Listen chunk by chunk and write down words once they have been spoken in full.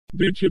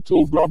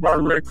Digital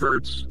Gabba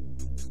Records.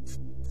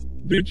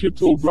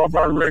 Digital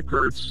Gabba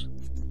Records.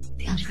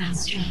 The underground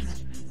stream.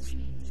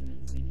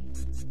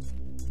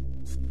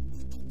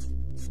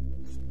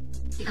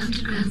 The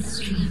underground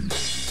stream.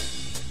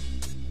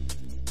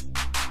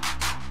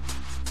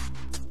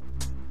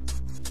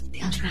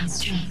 The underground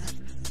stream.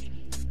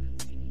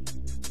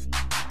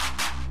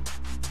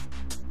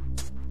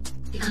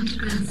 The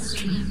underground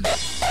stream.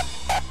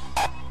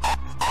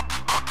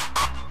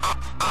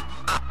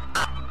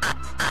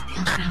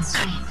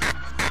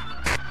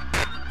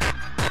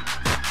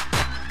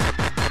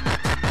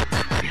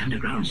 The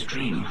underground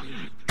stream.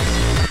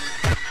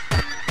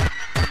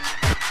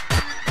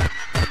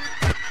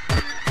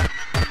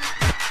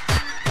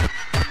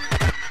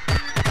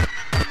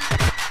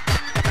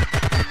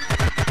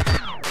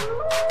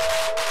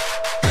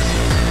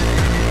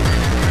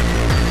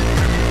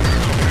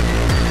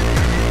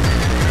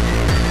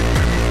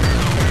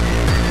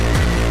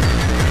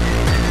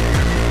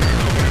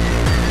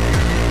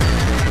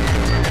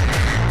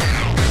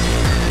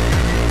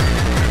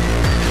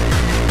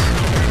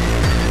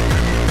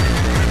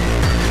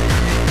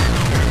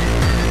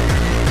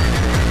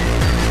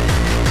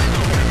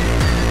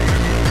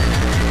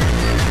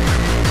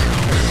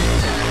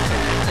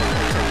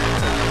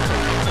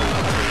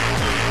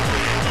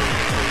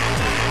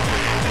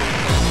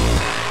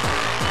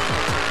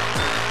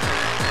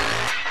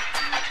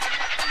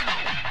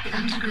 The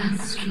underground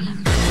stream.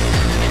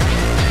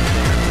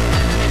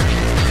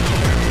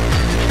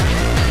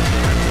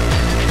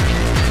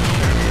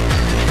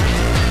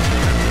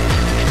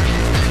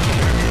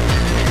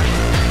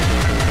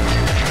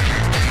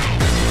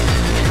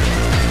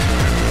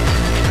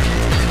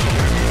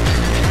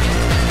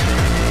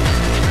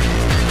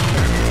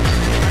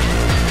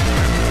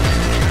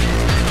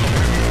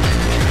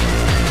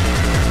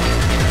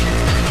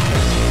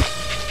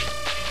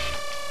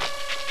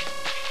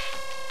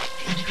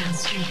 Underground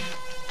stream.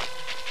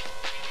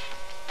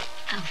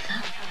 Alpha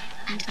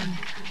and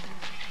Omega,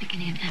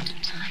 beginning and end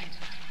of time,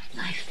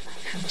 life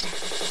and death.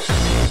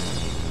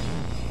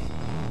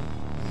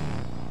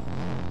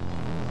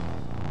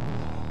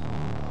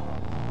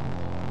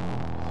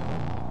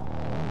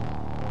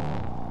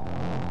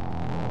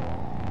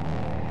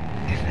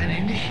 If an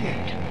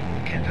initiate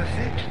can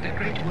perfect the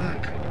great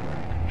work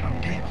from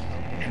death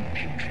and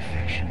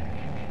putrefaction,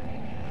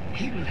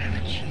 he will have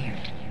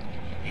achieved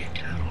the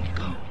eternal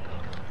goal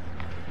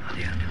of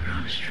the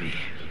underground stream.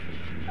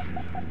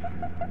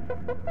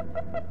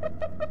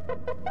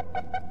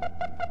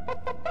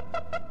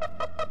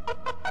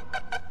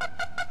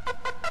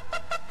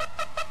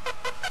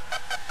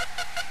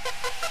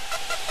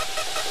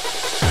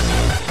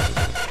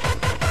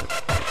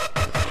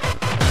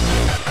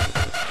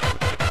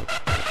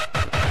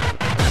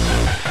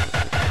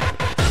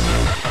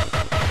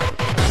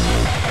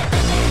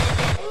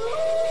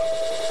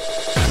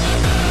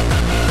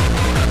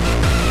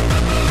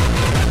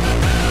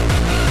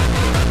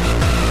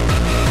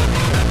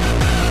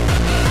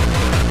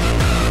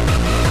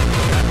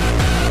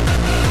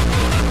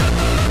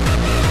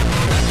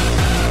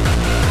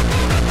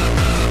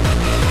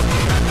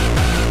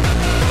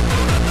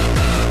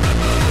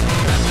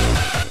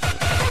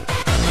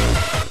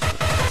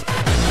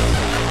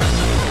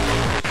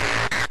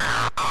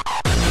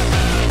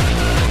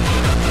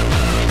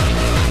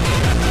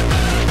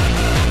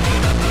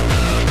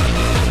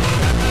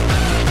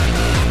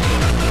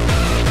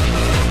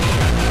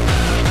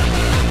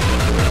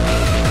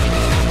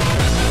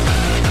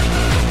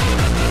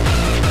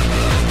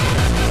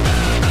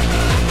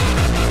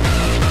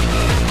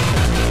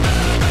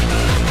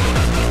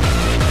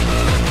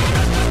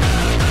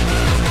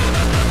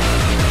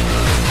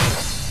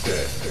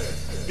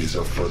 Is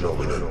a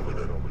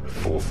phenomenon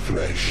for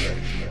flesh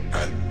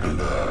and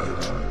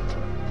blood.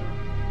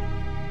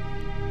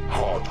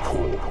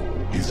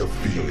 Hardcore is a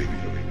feeling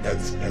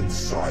that's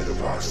inside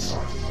of us.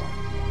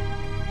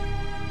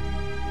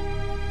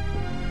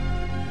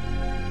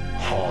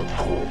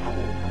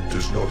 Hardcore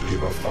does not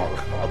give a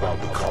fuck about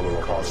the color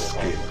of our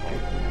skin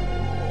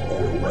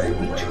or the way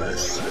we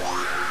dress.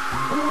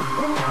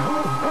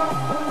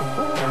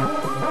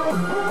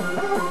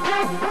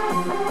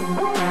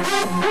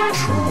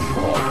 Truly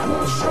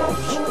hardcore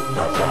souls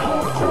have the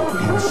hardcore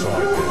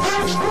inside their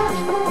system.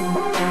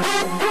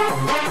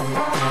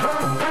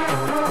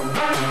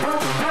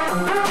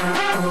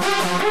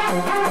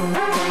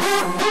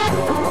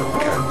 No one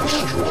can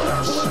destroy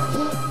us,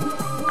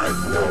 and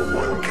no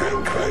one can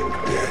claim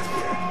death.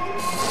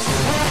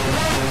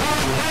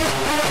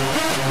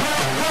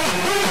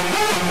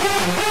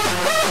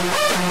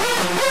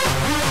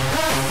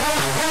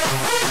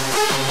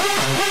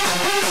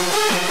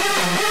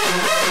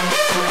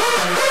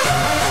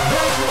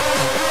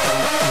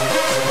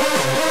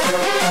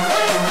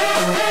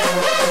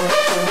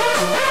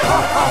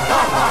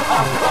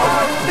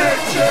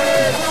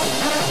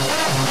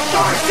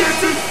 This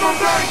is for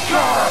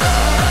mankind!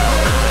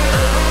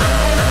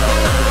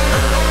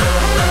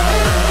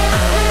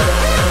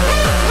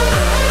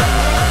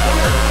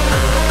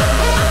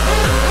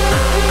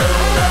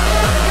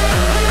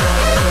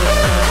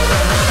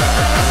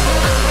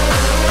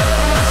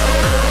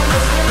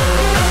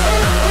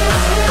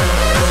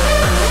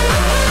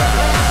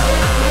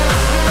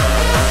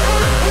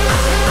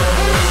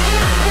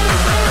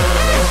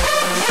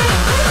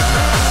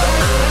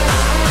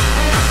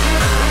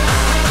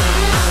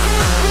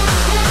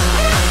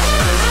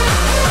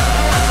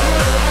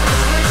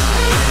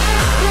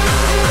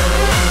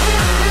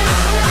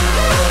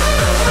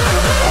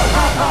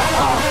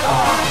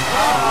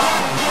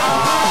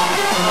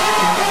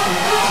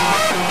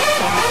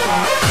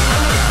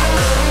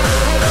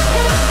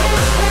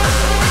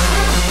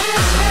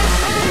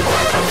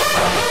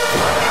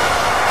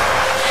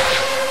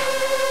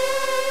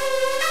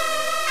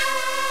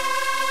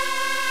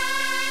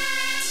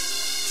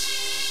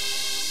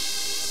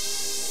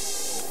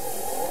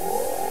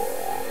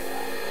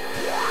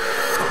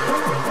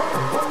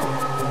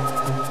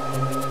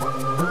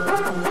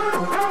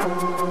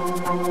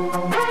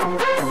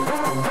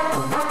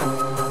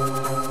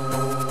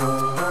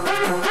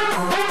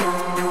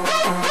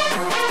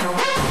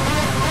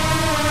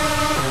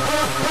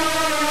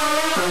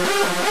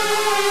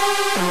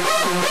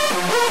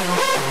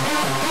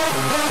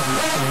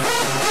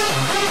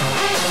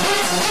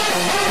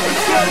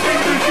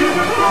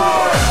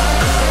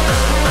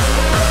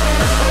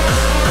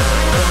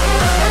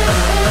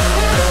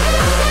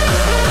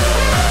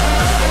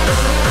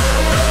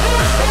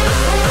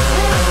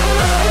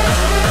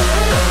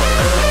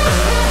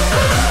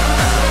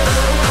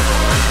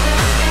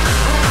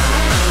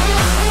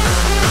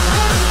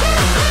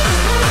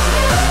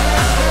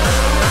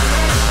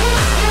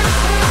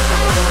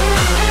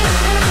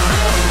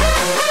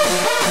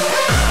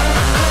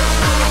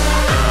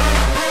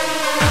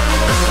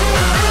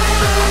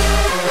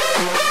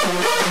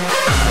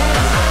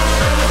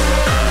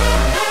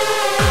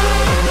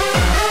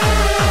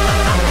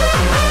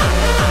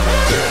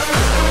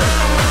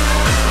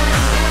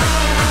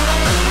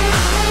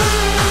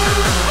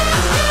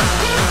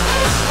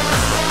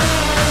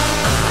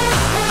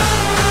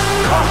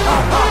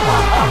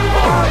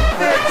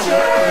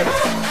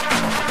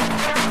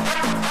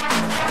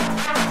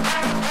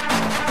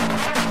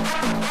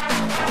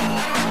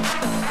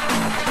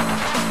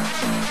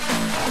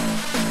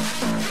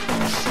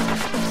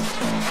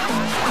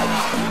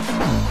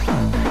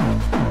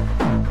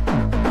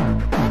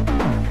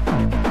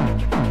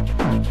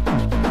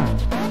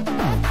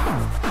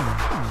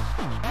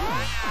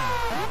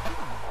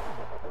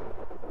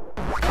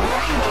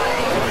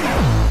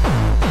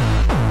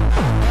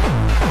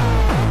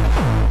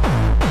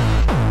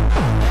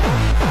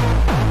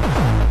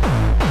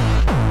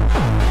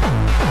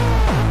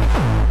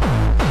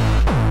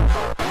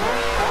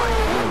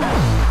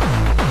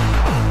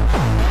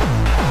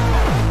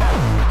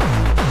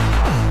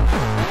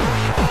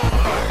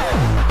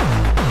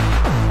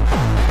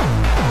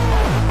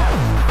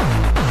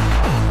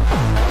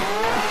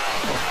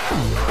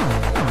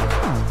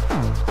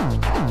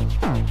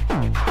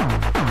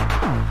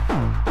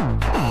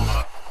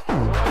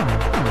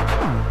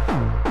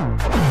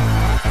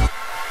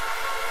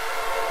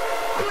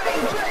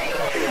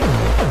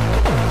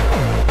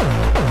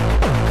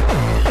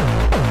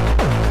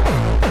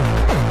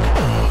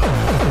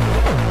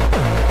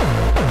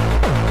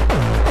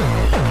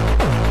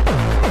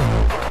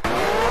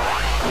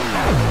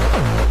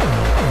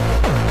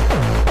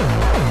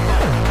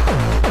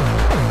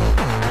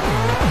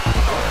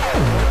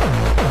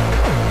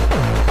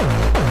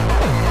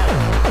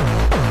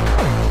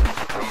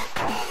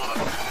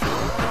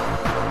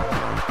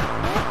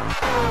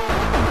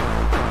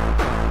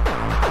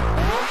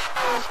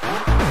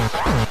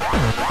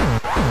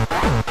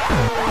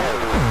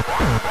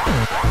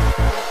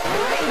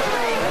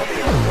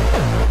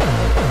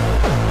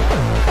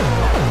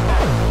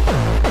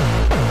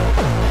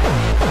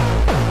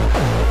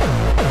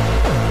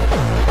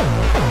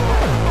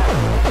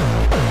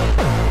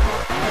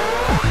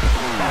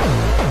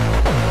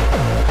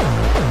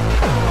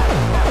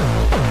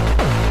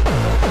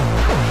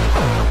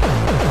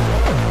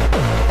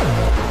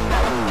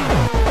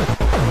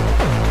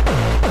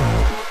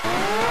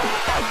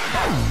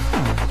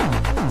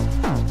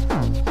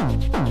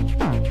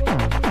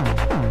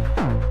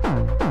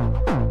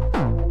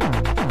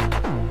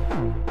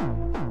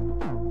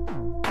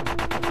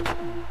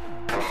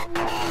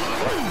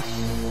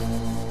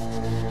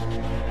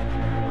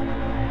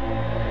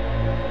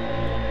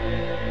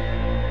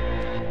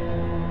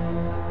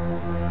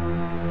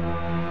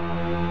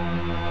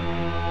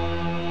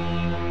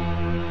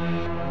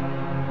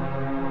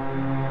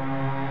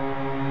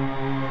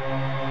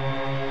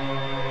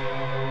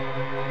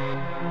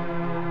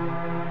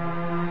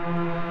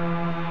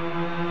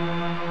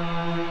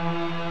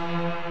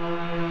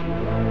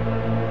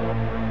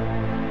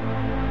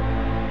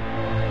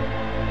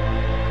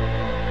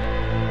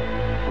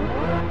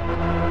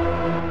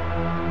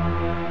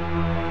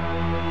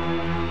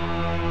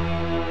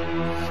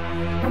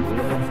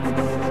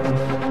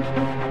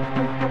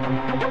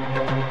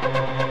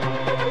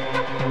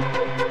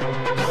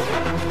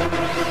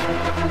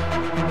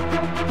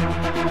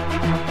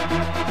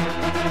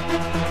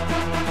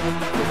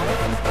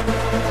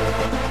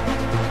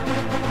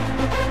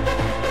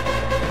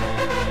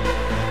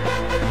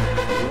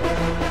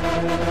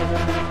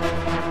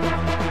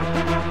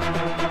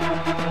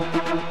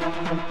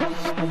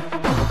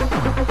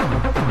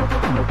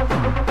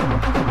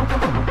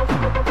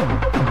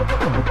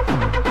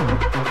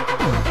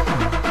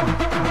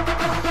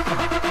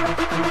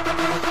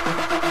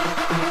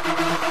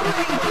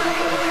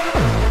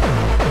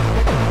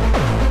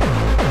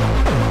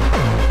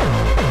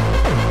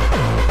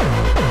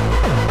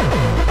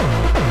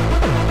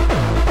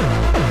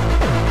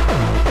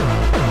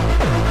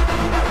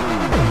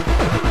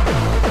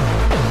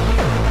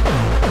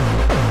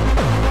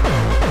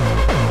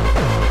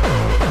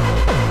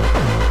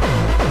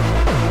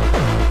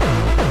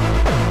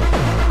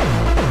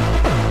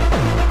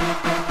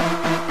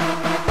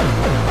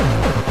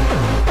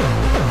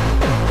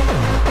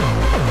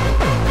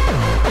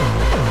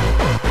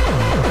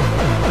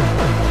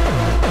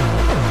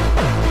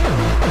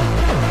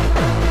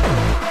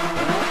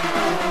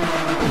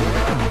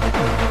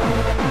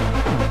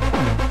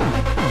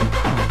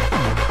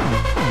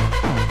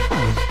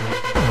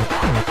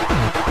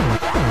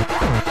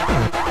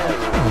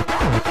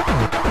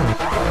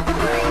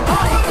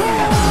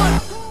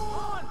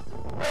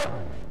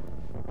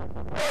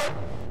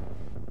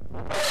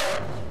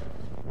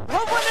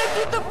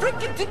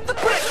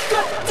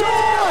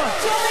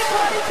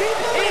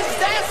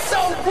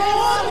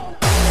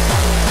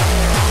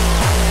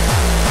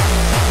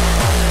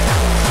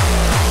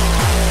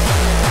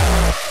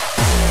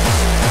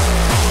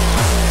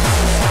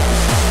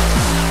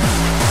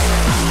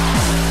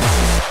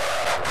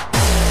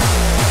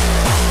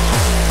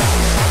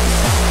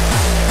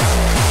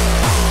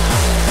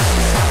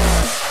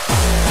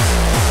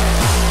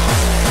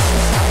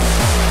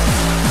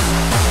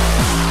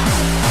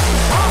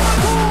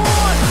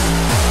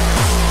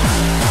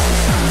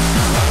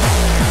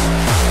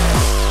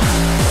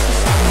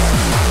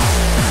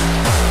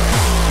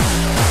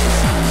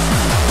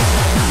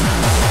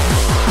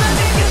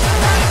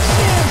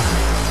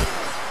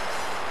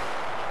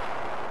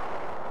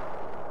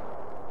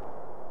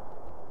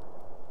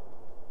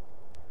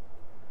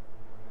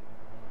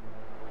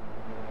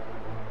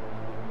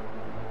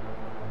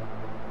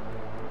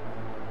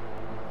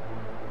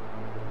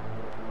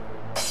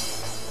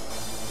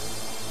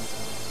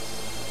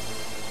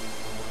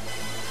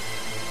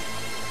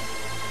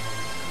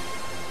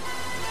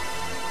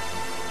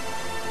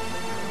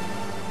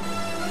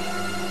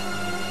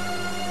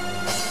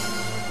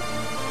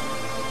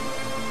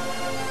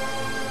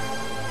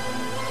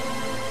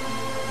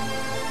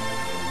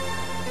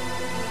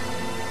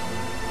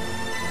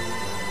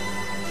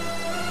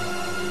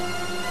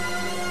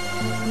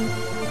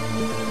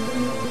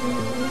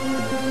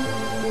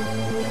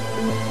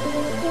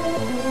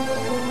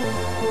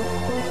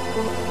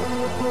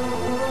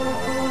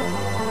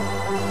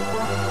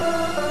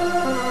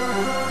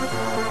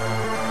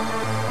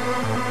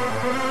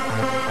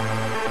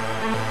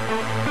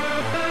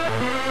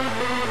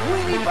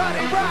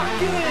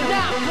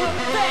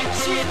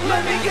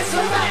 Let me get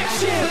some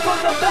action from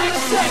the back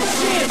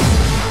section.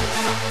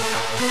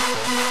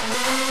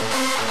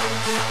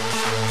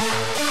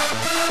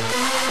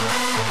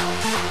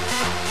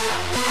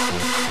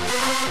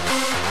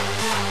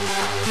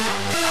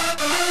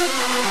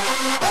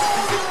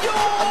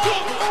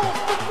 Get off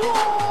the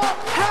wall,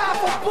 have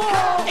a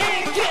ball,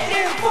 and get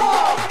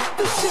involved.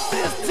 The ship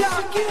is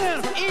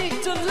docking,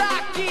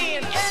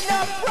 interlocking, and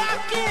I'm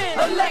rocking,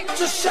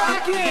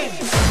 electroshocking.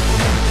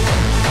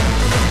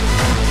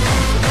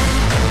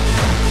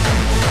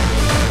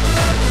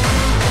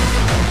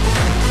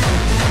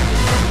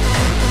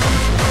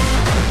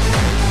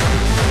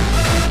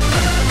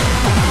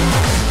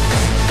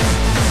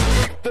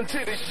 The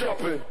titties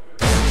jumping.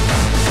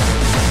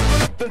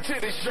 The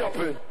titties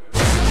jumping.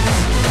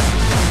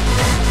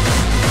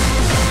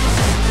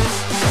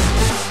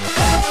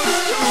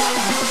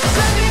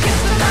 Let me get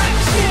some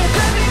action.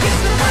 Let me get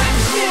some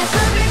action.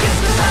 Let me get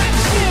some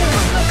action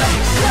from the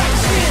back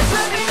section.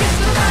 Let me get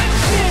some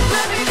action.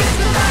 Let me get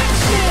some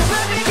action.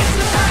 Let me get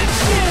some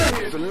action.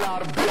 There's a lot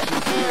of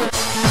bitches here.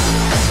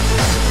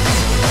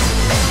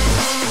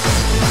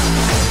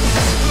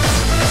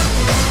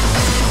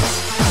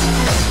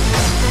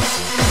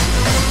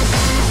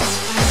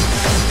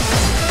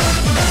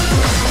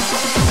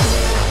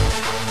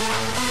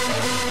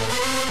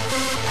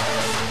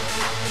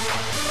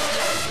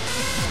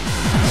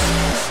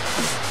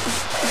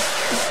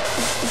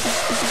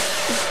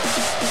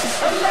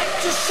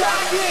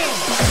 Electroshocking.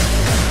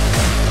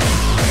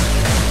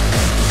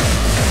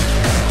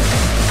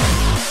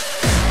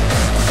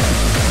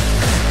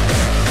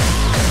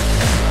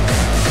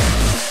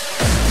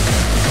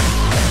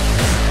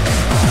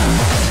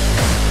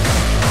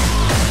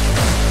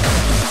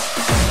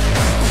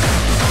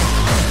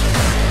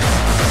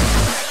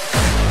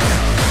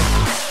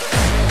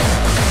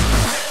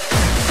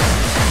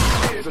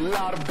 There's a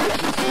lot lot of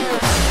bitches here.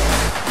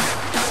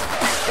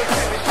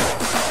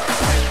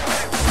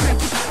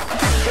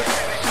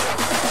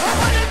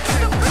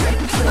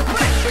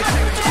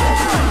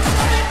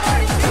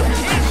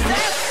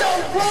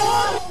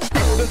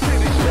 The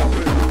titty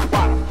shopping,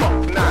 why the fuck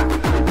not?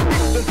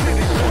 The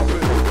titty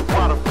shopping,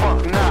 why the fuck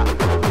not?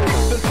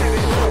 The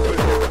titty shopping,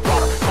 why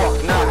the fuck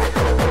not?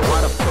 Why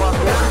the fuck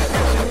not?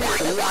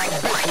 A lot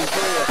of bitches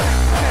here.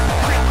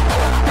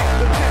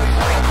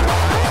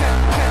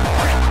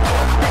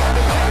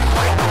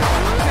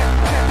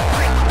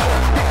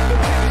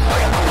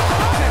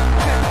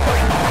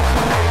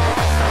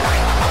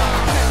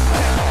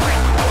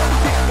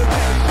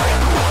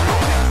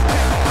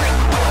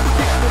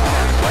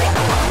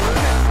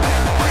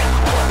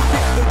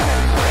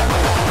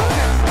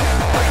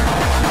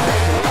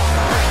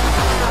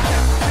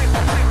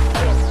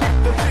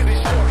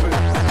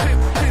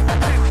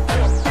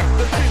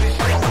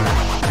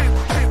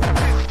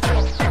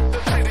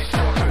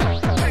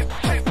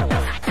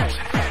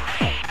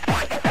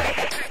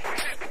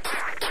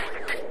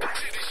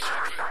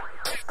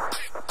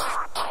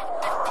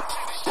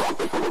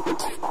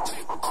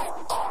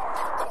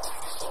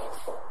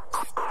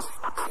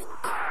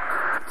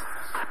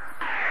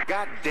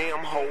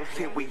 Goddamn hoes,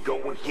 here we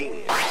go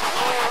again.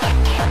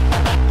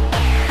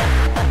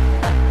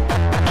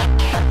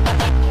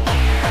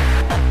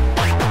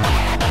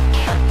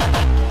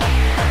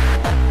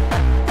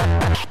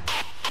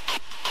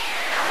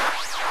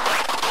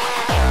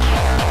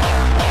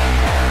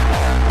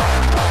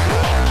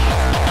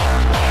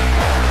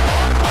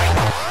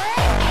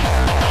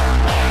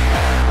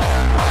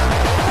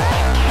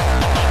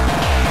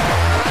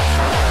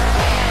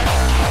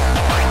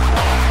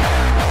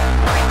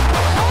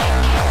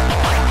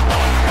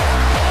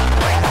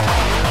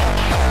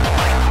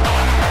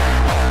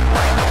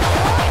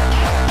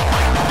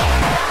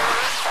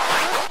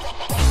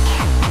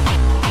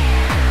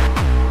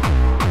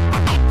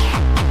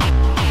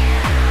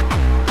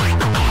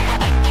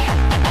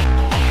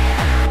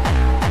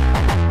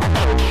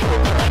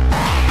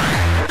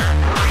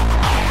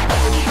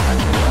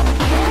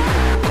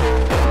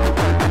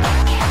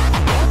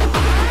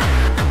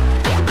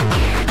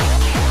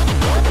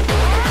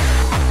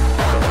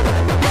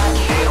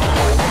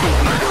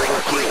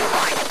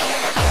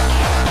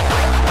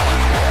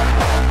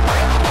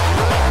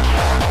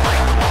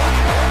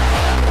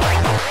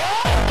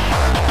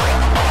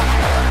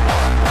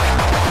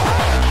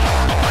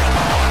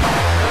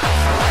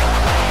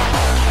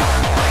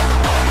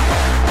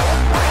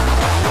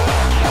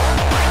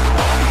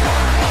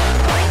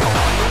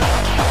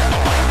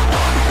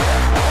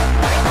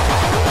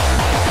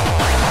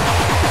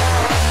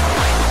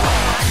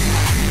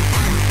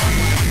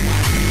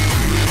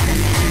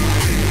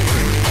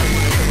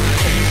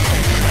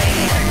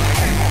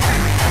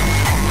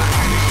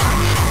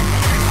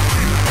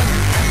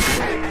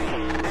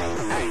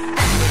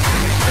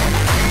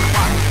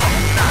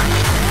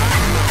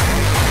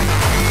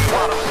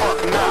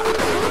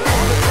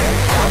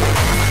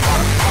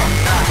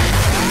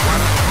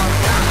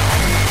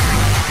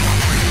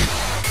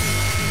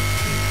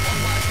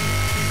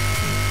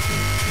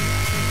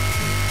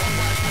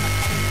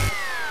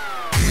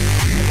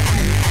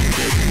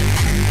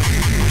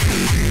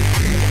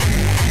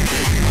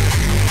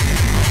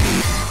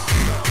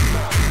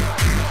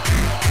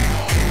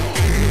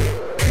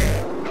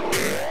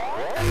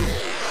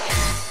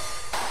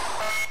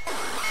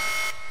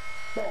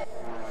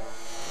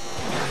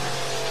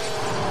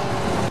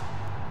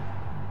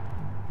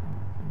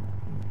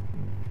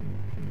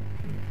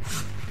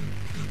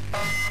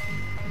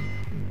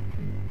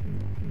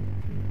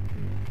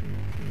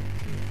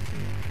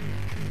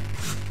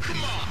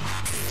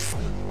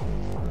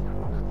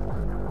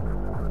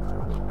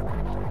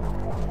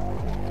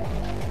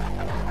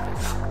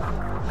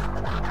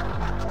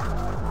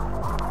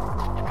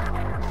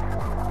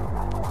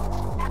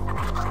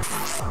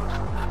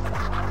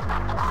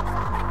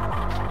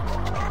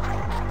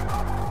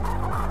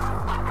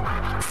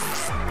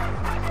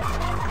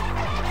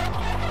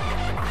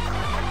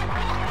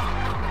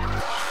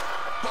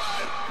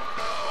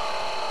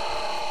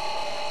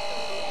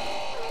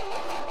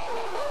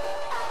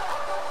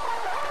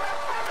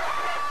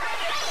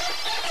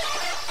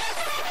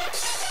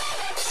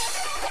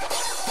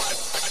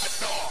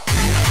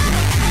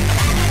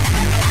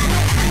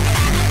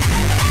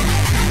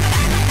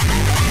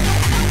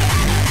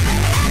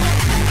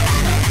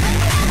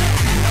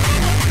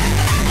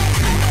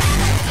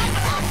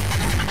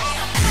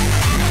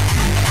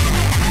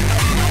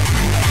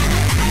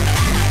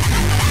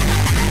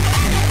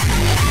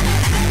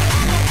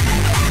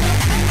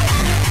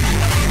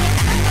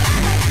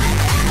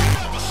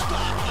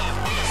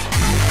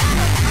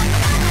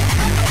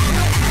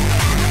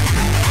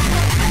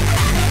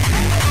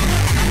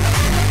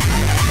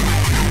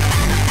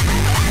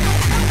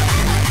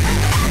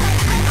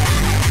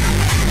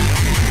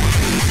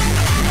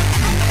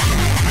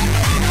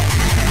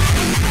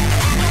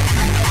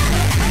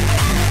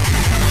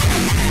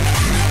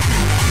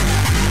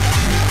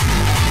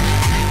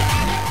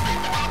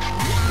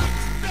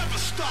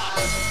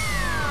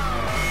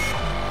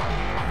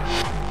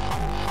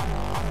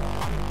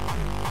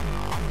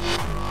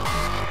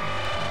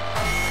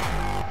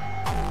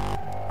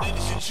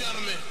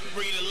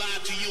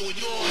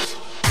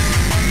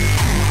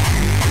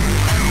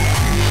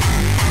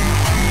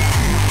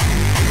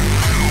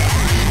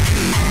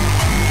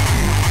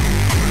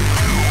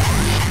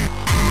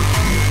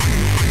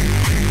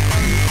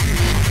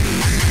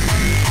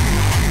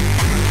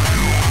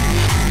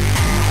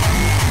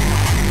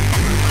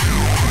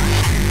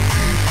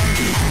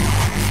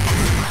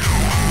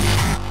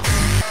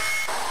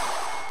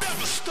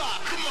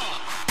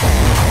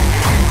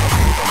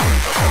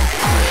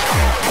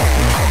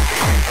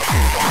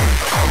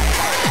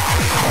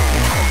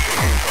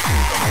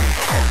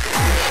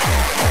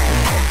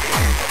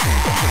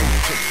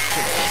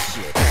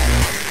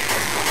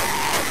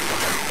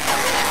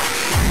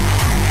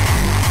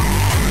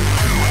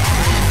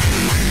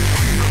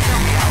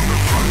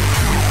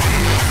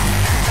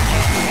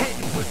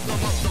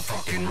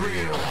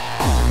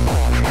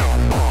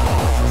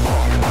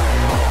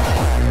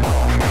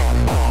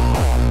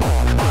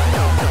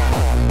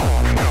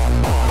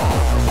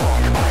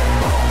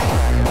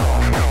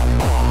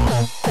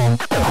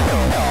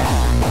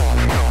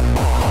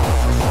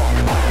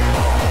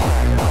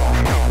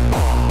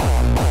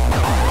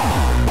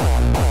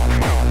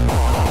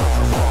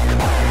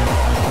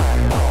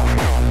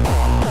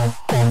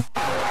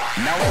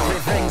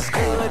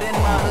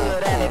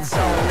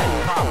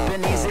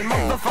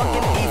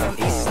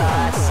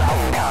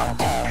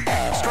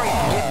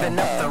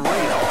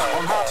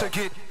 to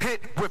get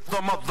hit with the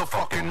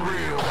motherfucking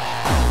real.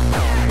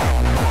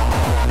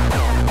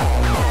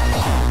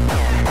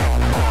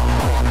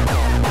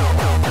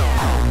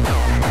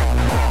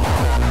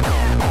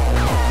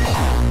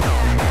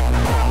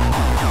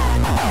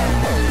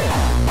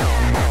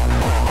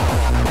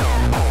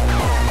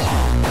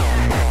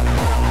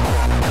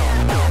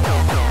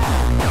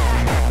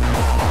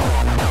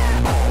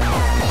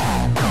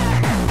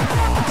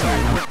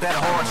 That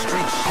hard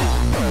street shit.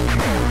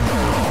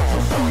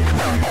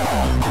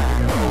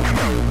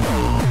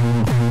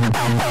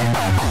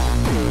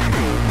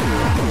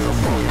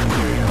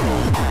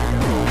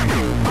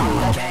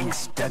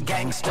 Gangster,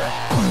 gangster.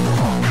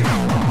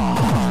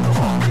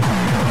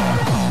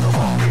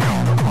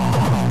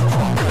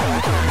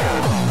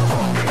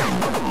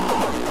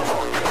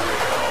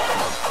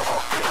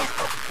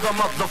 The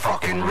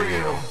motherfucking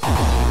real.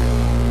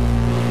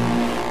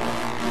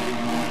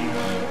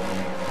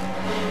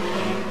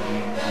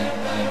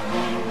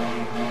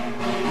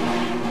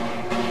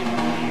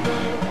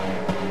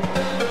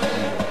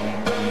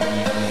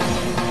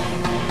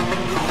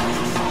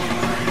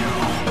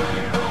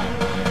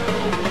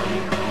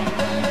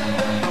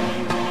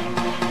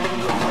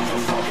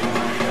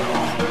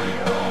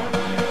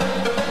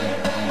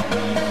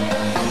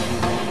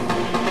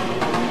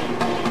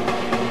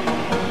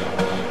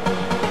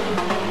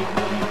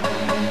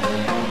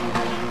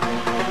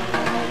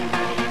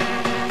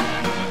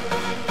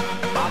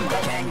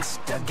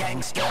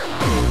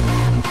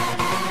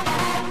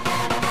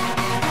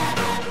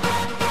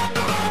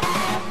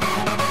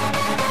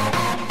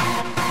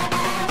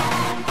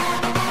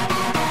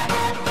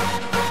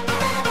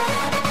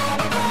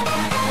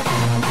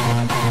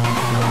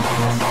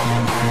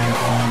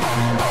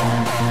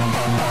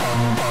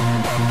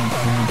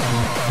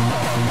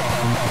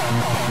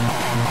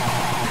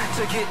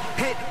 To get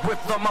hit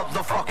with the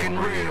motherfucking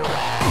real.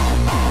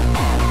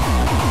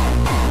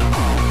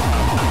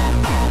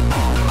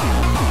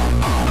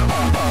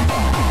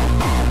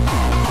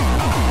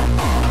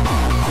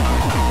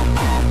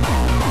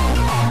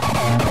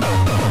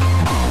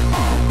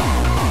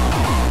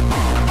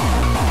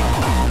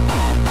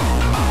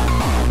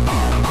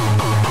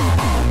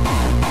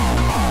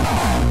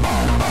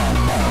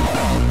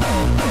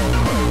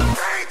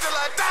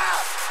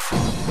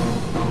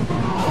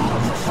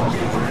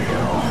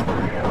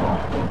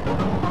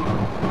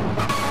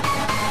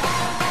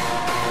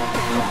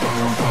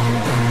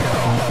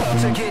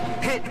 To get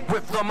hit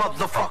with the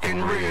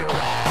motherfucking real.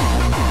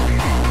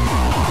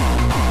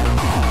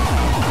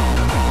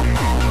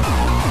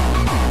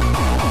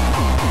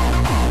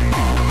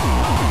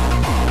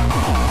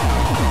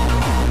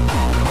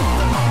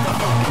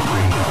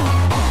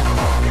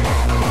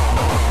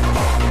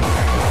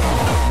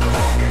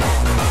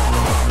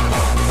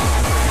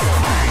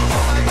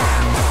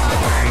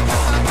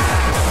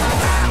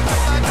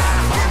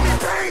 Give me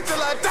pain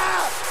till I die.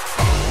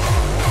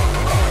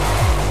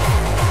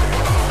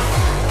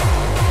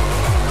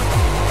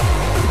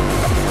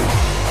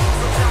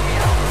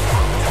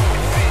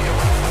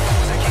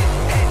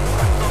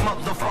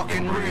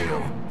 Fucking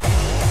real.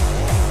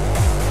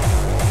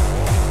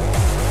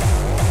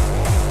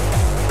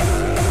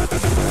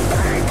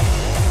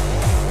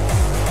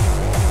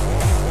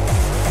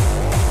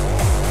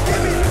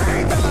 Give me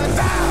pain till I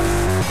die.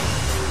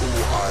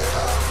 Who I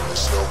am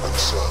is no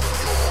concern of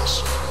yours,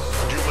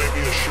 and you may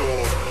be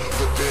assured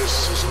that this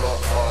is not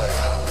my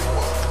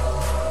handiwork.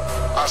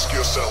 Ask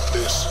yourself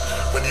this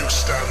when you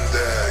stand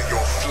there,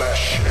 your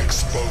flesh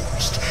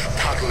exposed,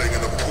 paddling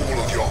in a pool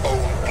of your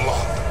own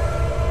blood.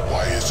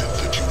 Why is it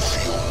that you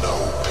feel no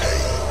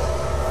pain?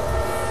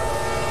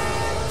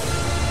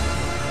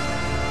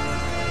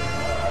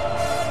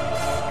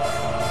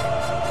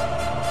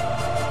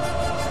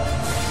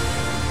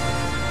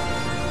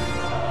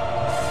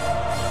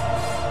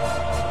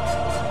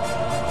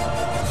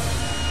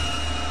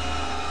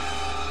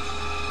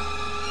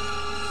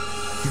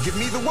 You give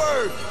me the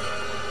word.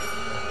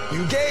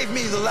 You gave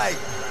me the light.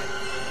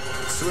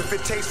 So if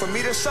it takes for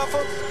me to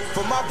suffer,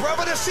 for my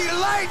brother to see the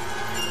light,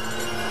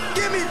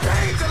 give me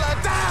pain till I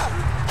die.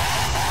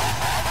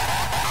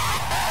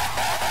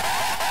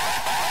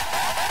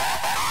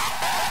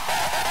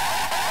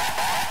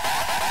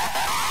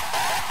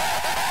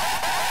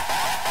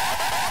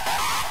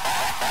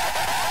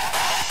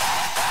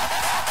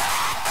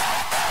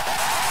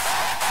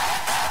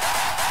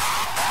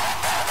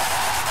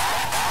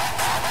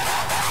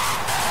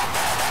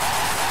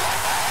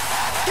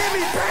 Give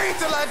me pain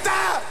till I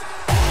die.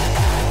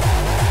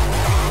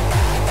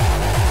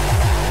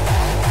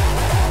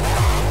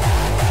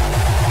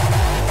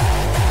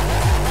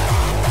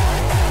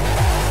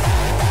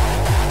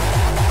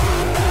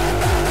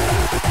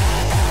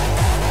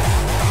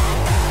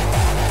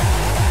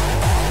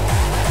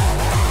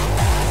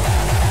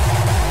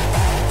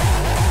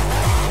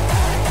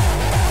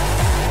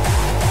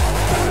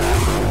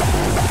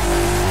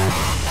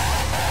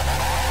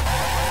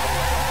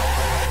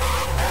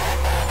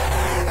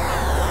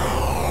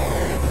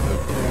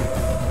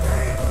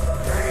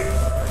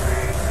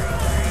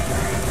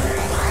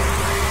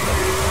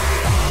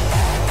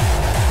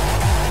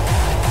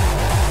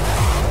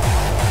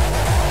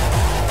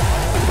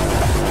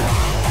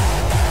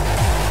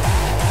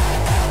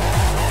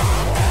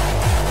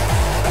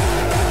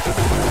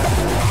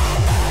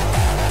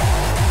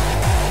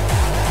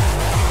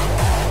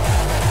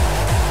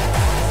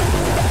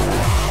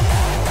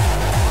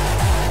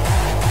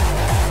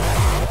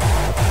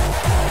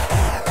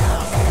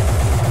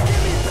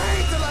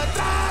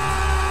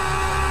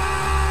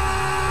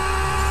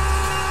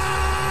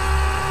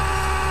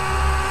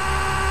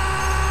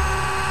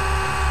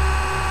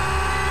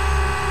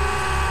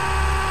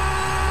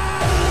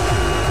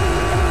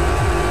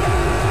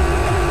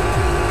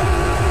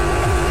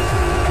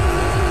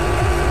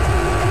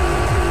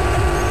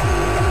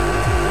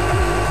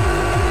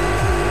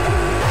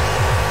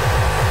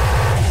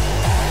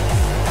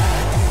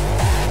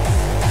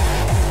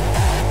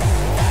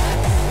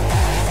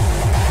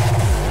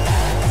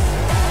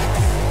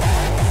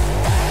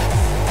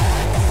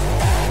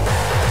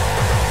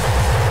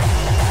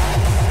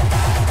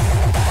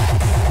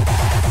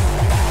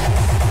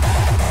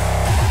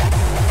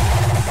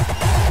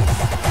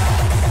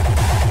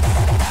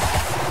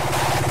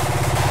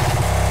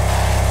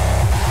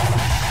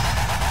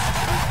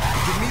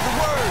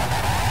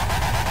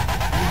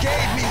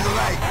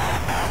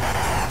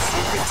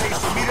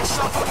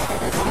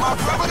 suffer, for my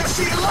brother to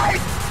see the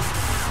light.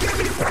 Give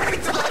me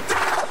pain till I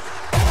die.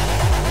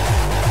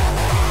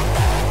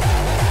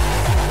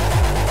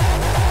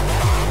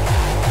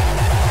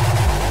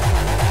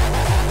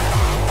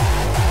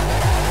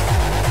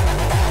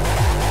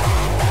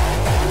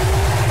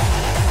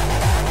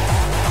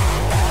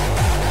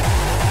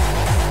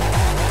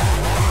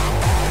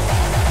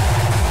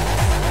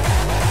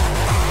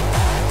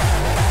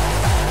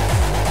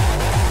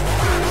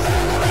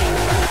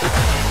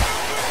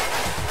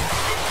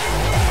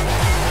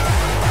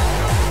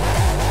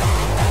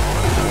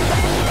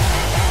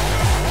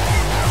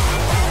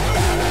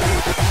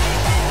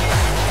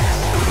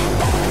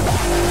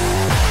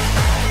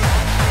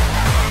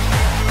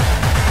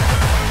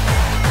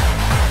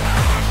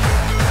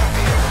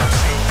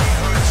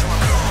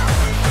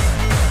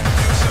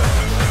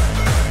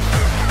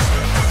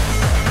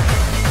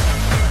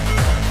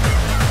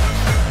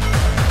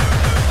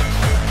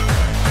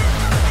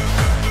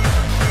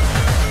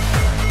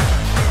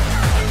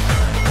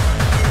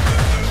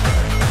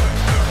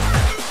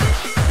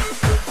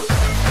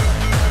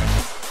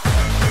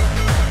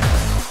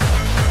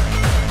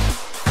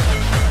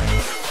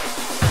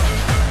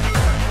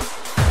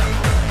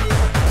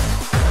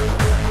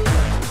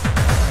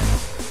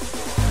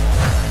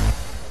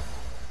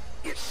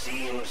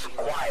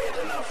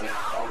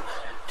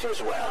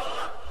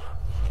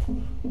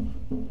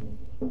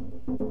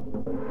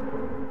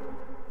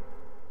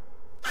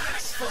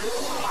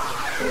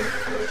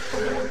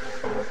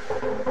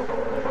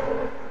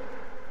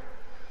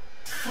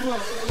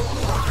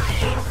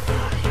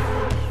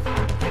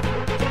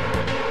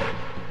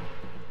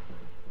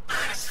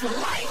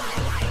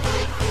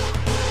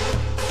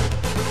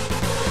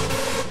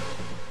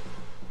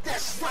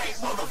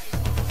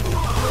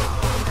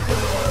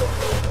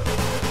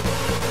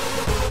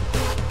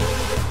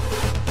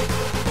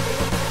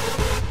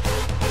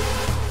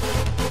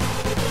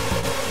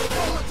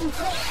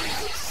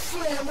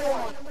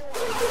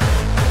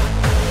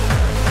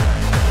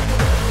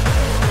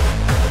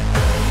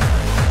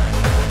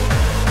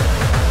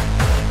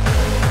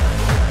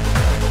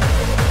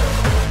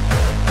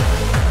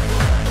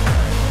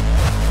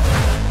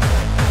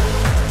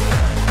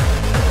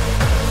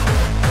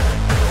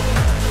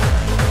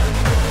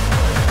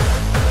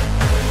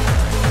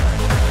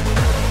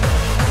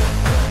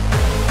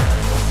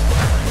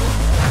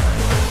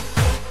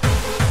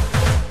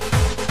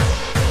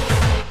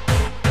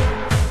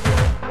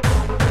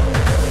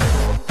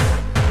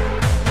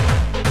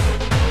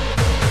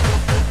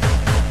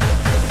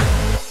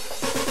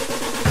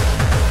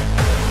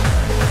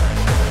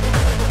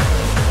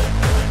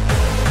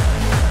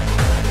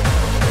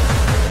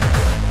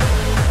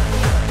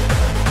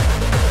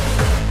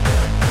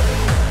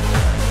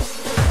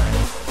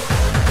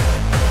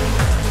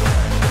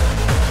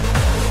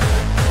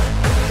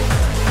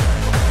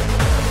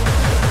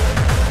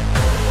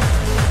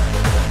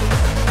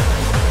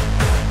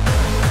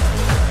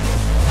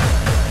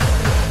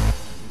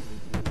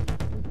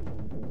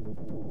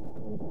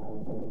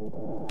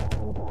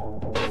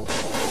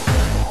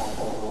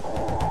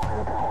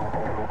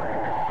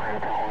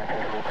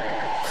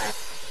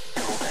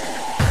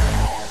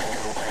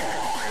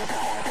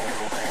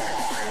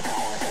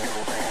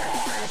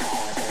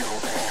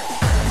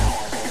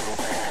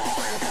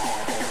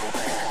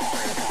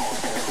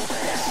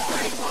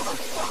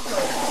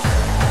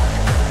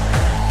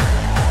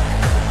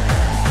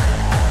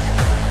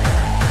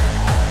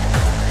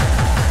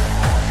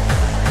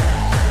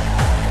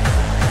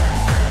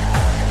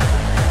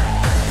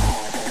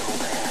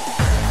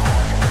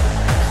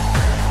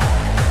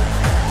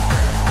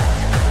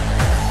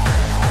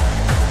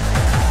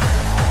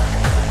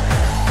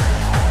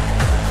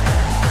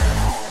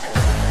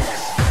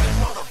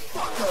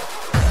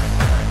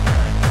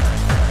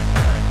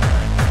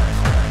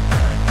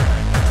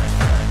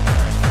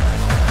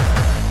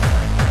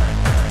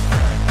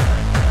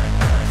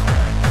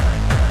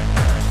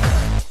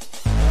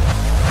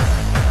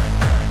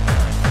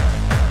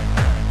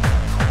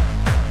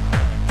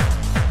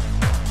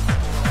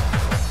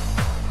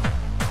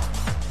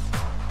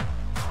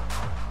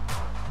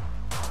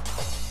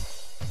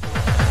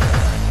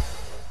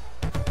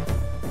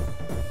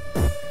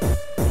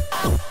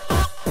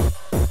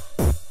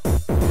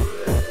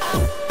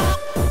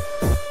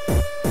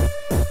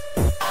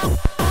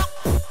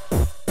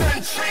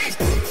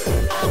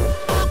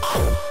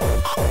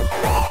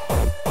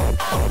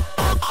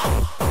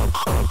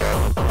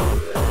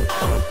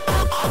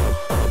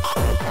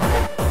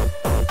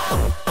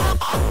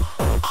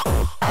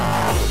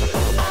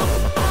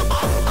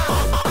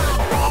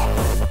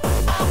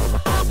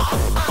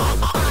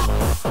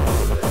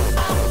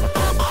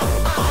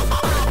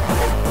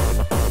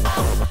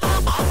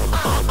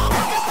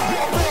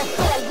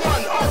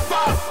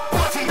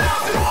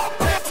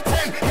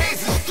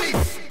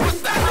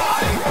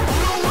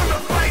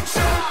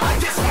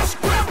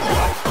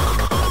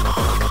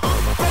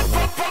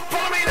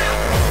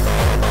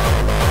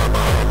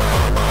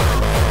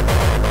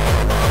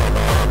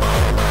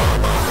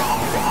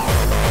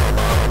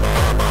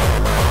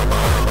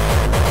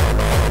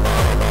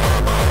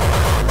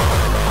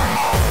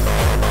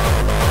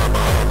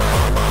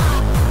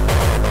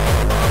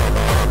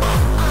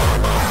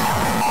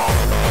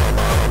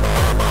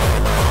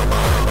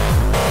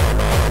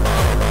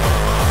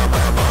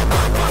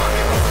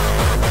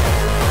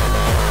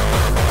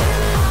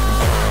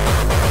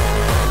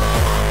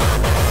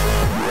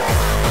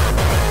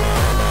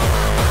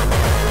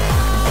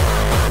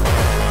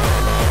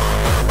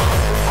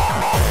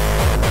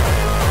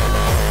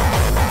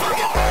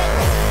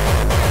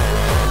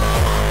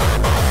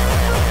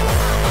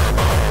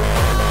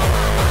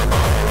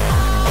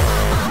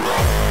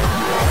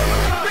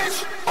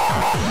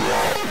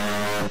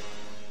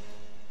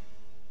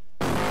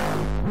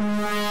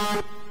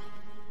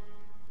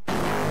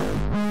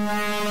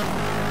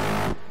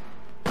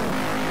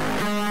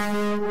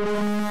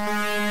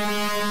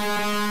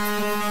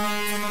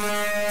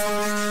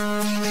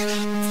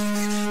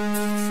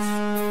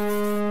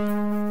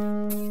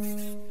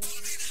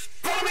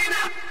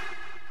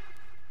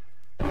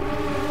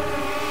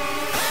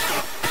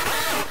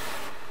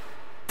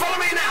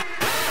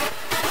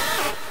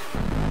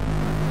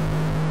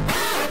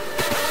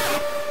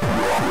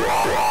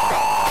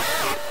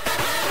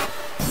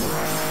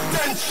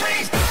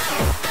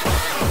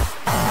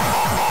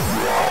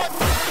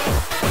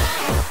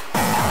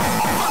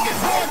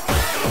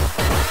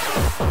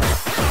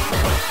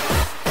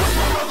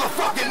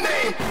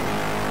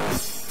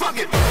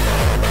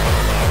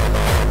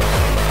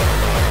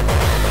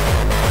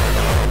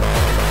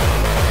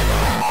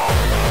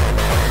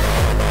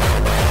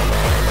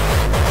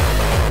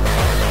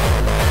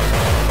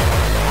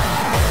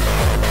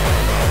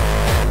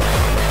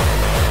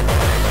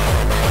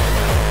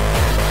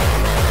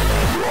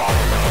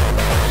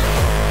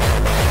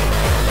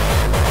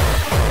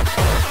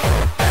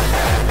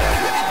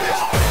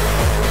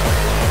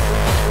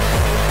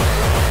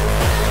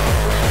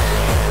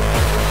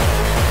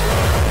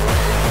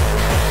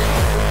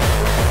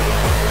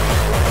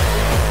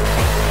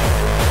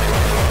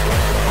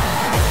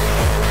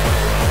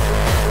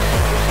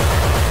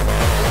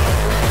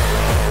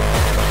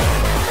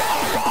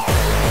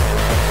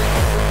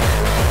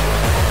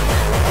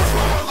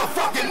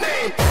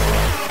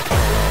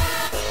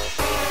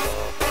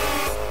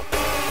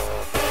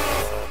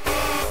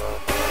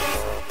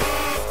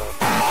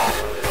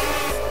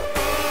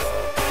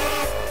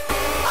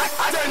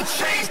 and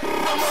change my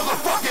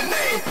motherfucking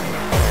name.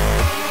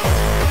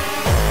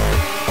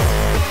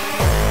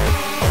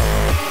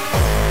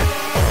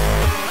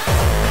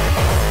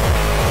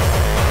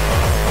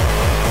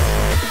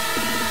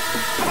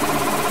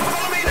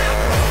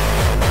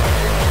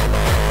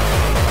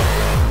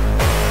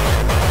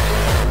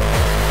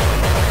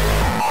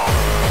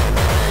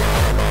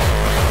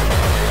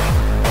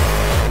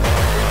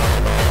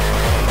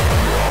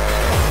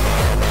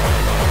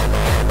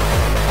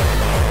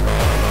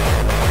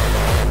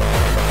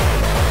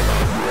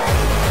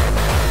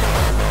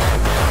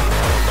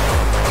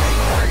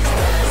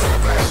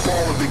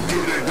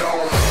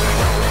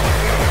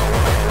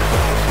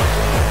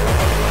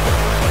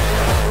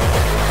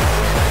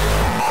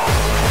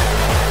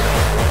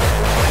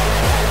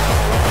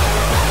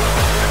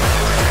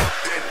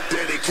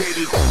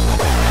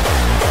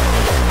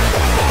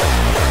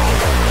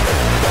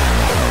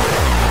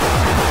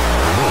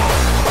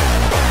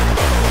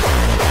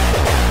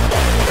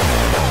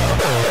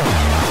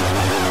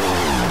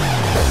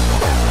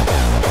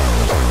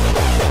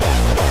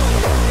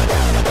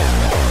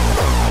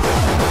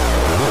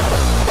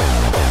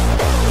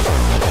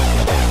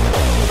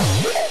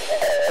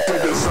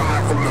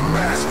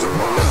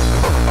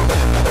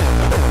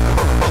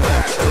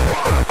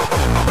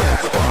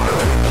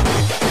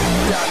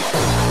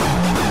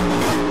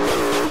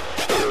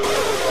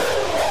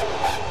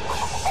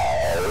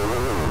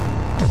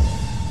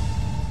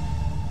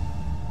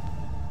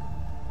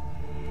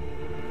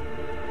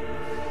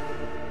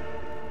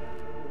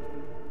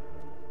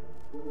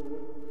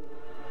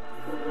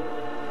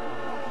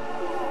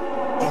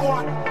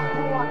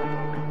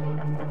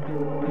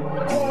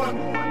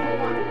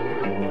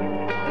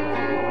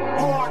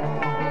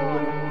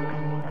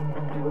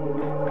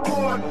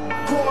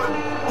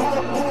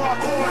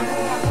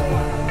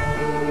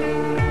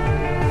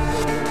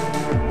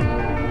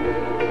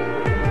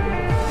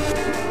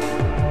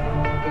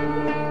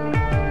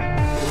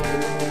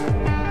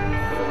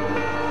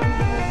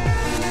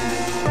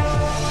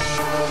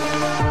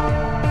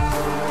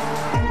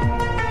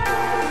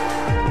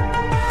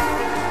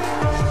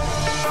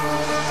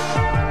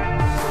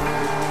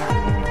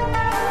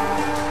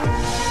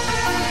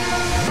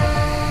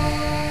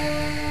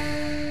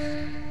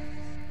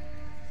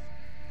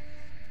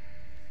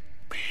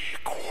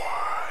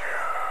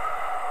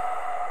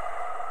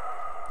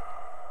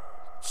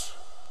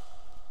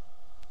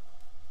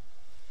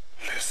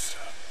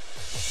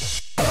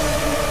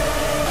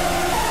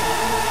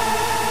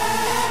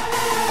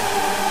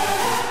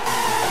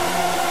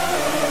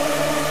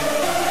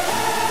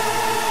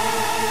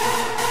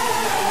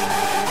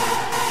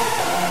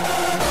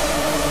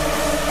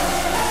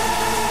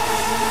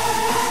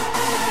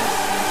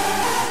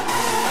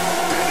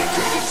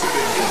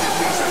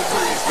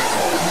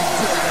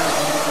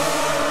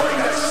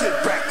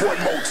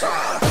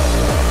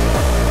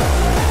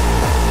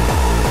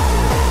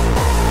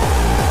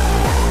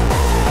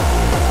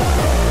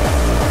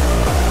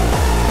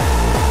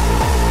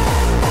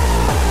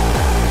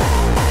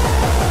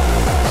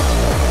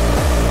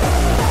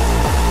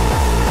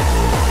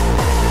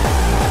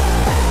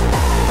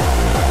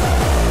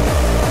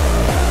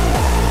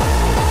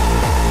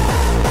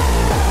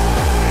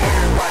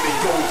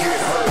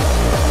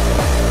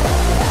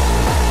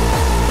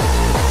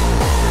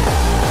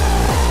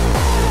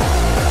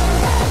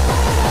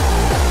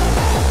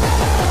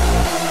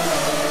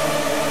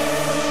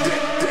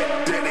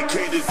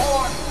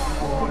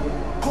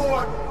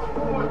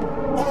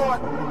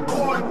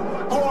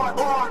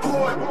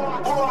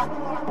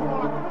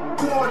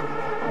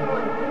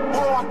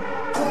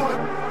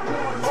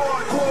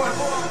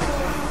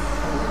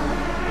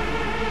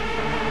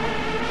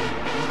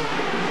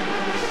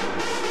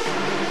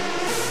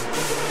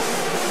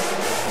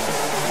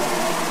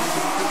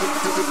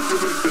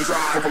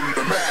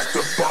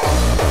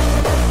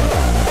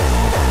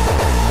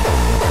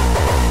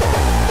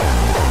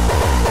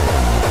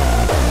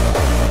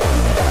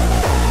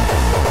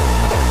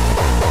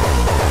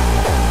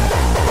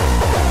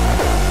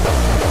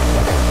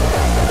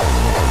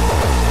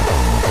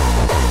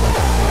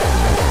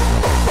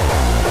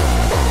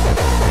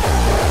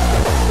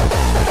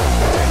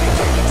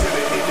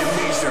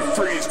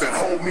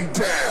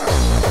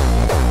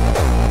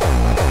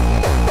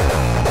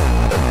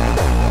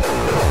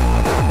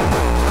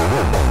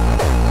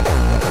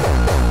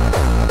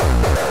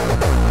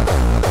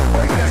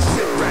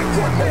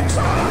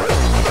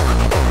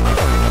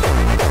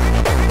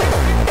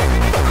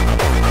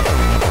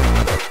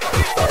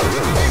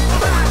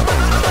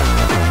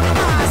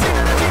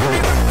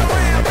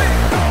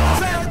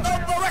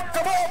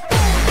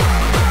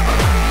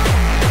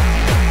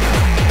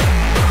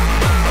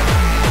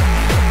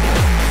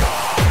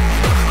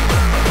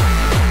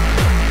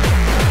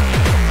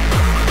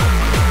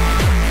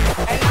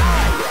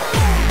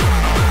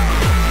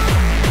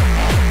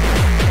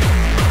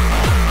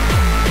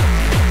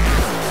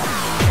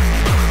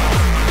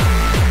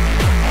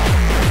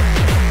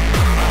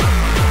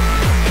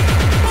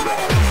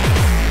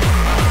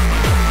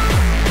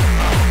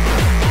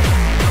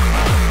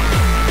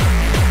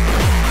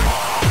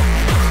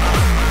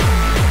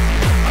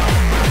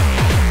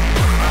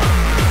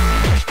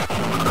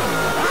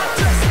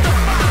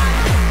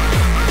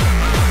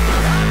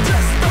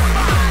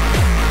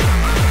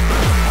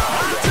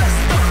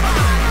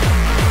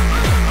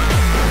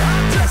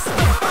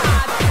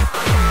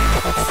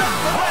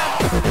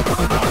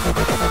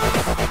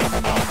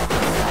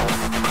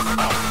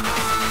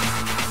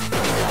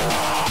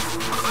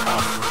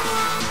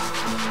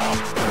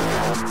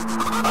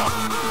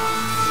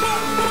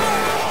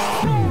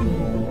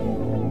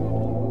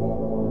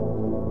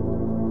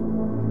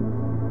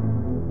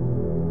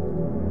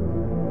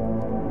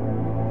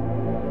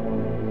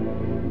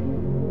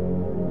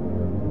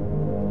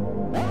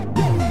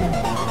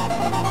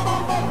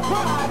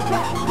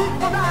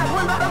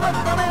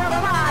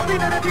 see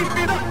that it keeps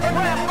me up and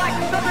rap like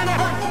nothing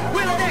ever.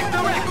 We'll act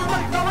direct,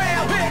 but the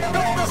real big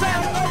goes the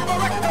sound of the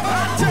record.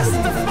 I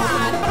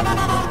testified,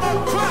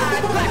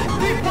 cried, black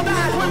people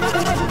died when the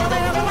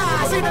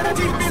lie. See that it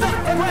keeps me up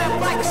and rap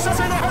like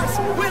something hurts.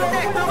 We'll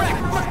act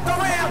direct, but the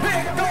real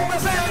big goes the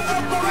sound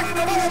of the record.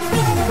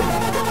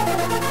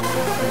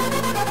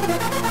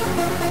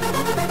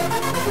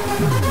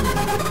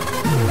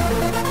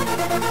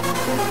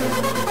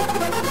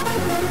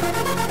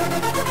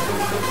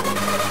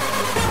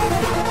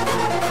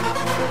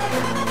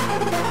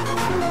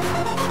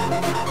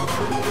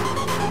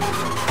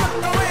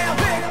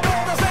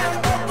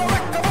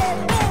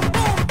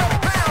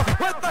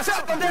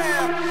 Shut them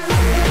down!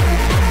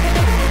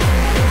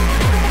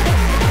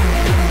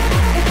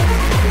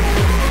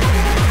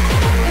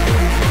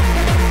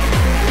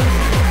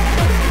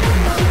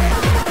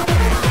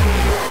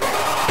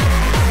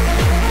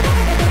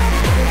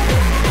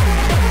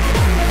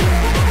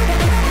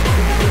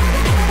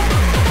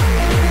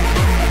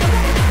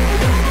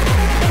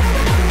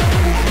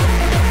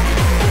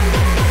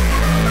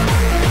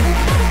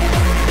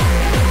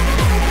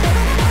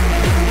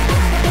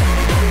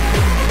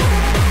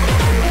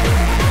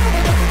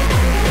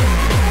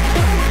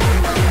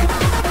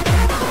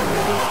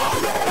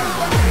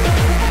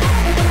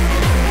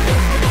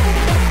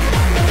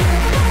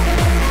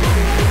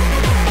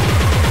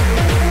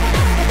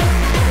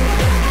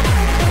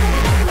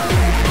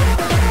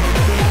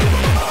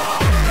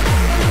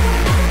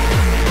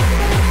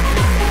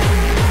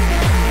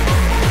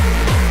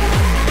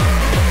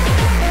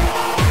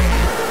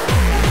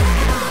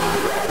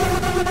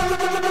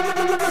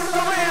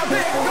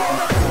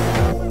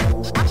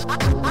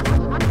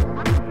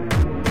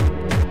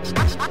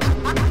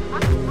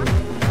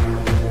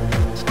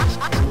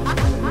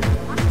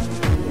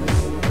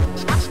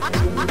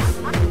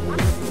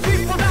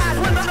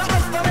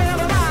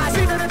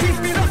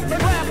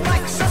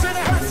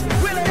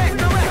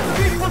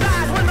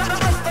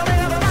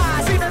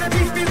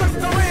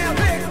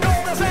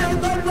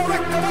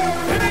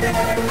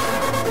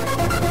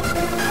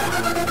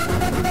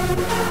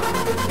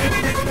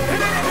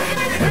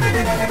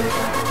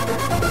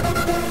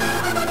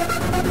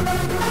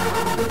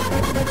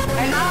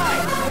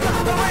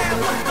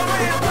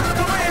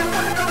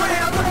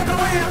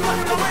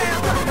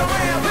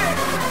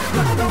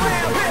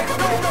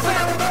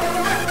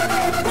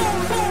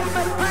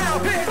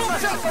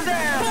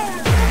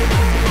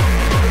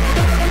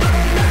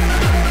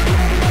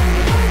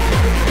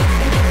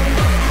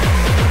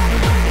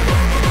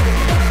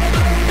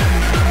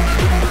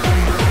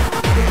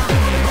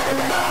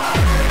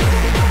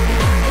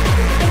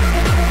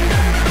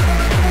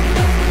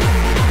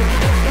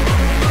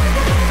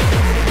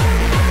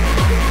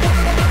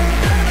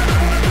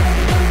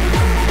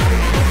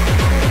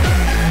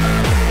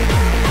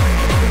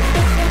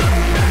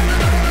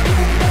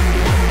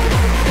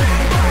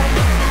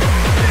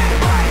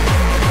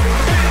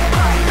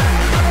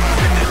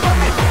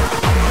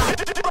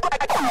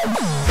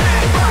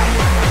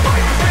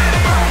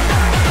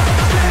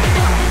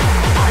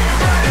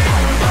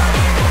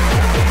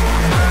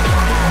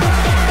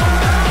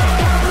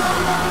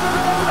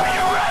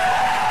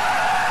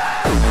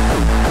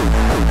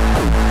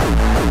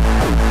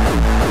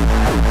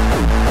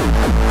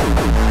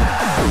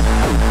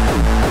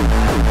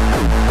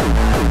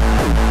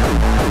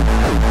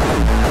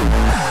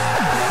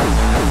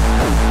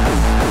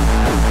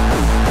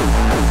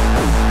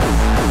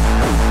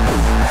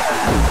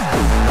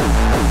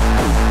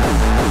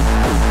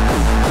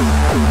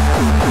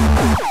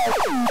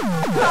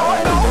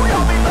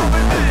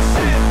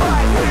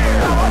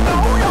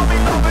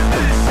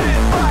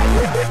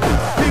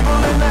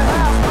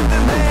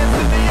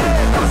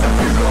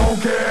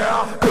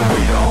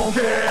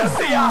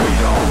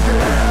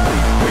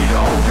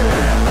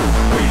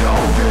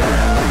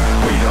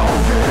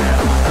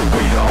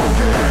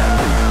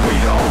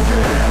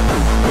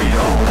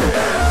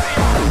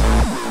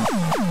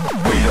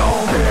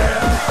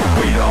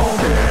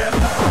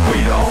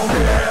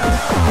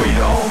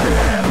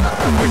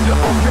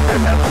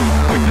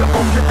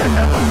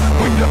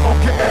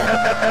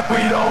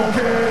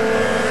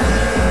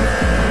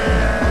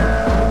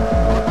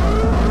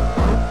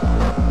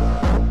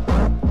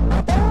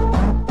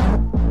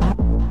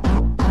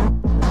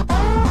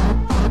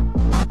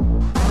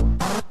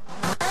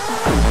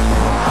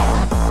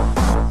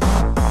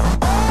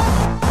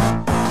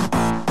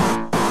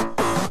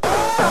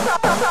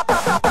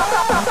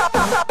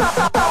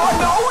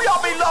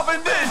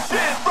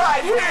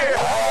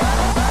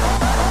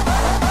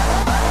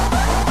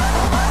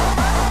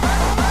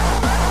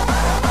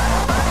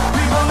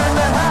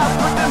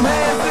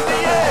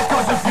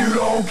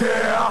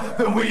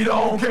 Then we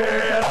don't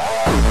care.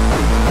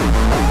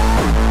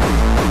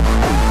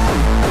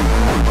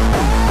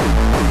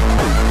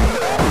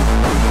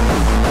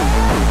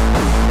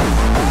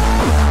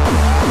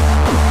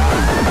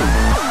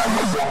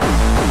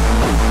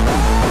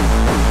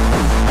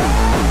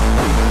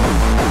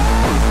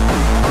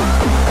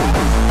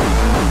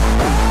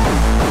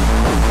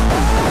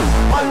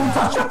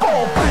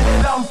 Untouchable,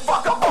 planet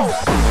unfuckable.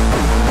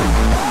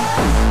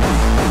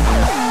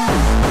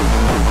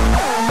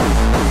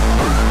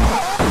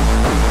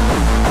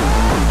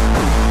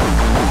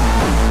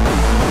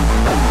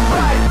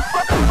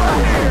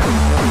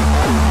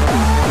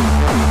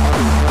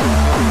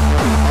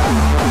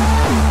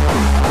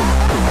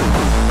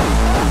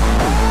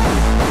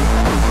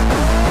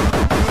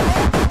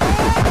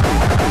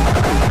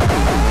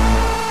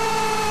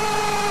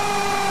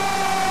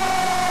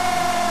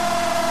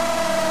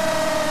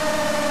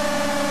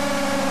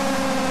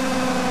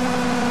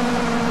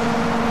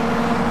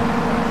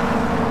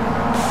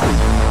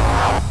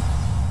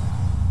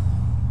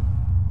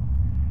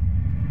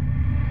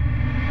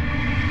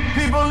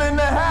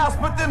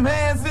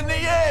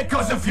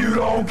 If you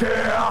don't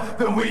care,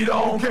 then we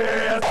don't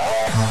care.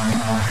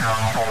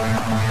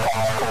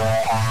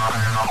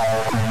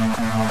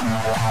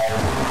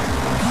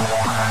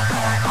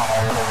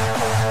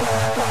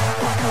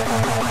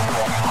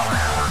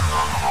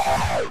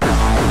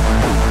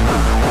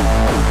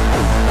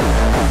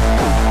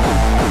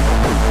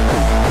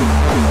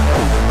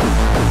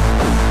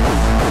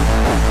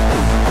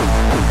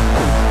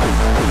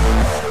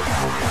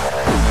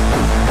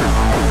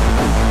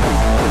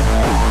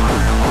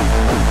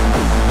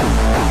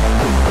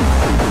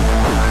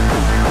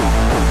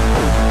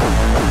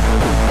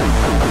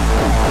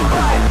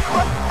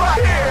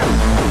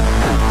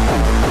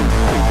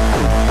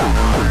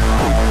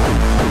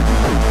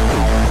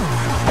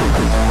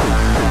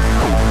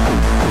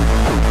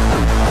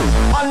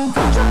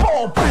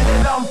 Untouchable,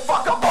 branded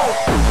unfuckable.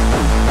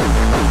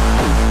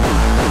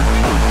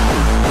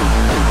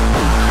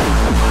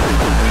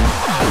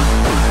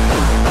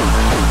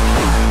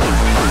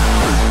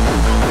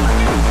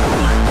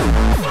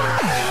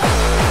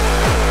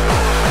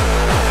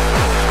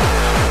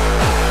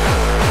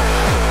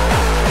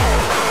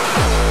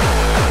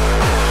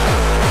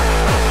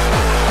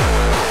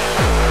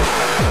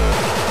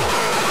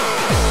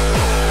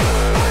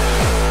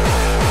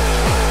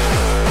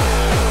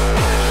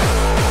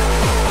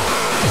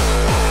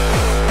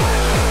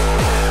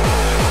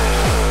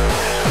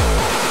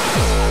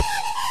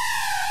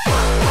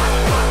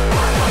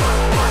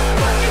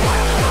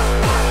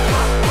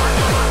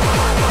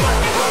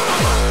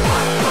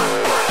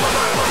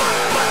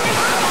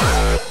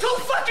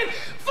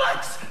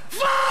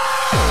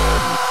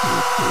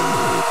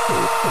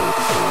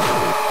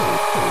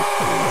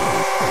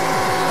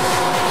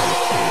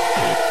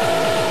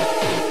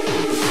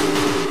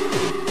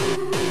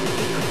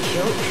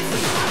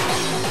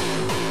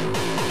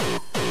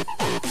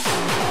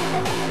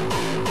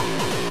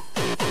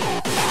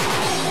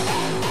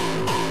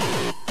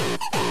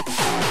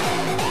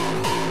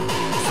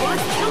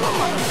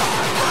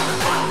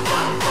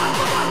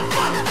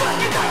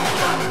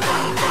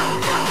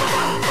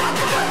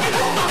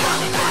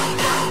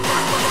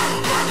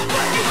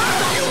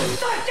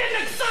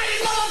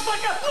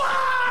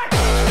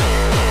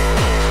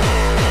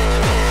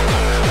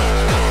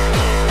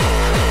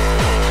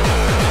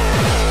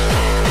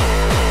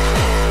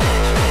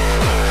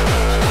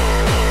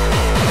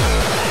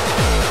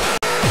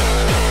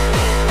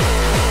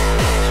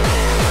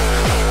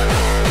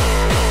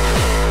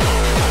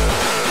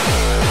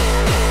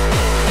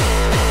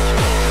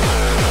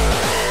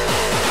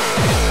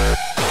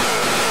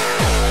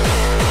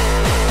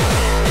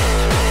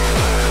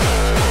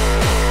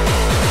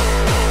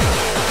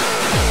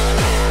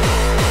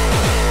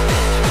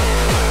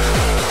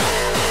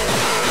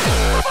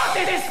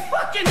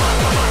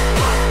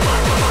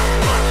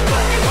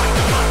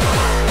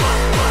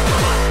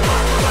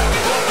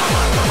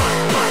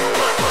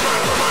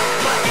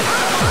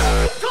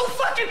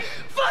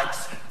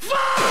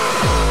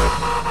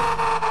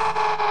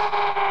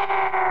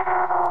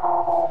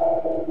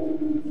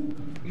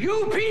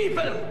 You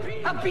people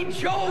have been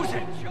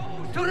chosen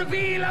to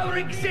reveal our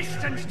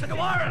existence to the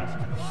world.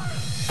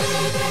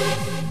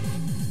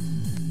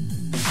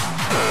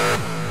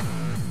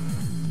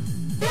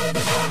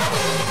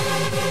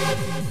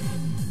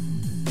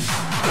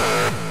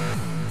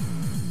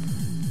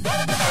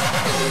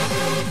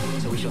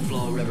 So we shall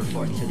flow a river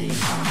forth to thee,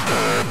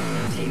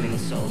 teeming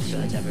with souls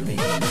shall it ever be.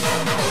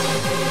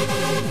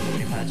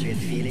 Repatriate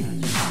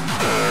feeling,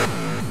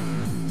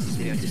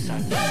 Spiritus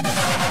Sancti.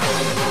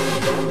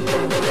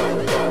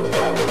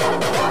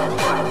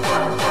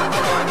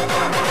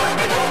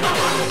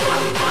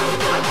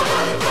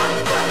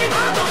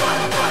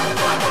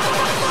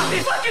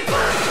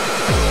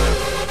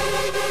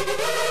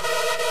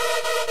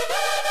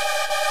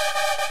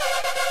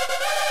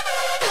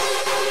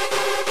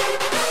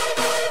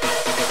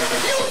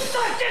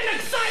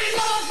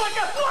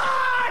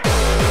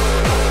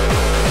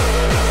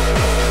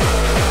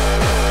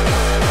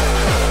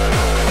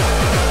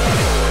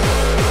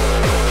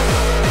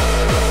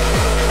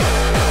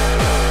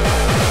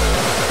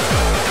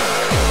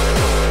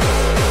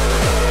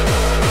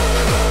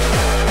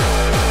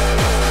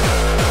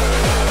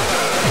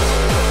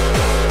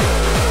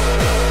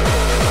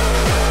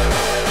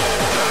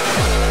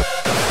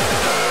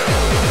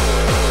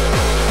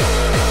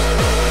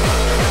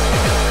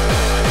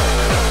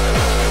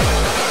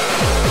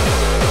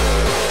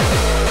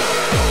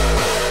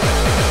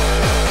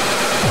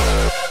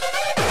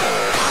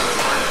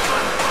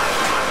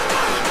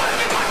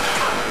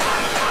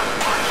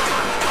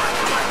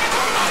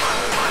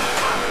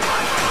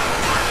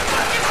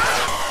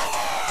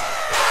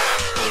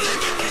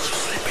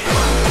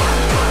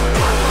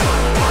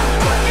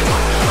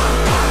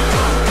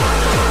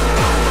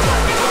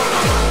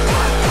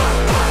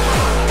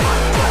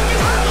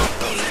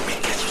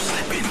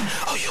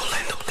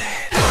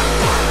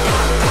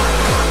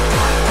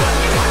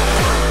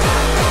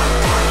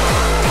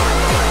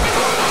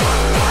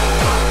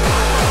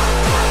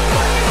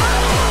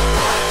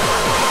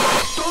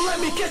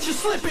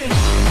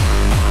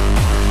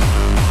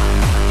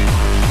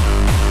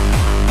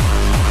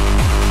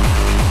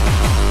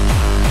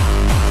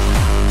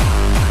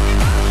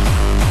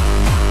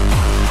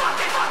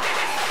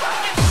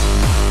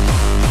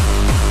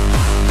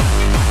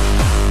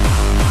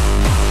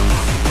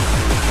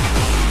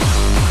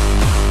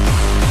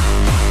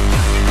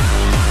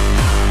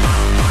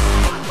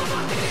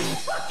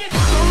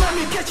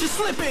 let me catch you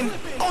slipping,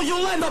 or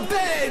you'll end up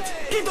dead.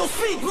 Keep those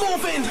feet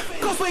moving,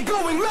 cause we're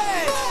going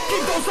mad.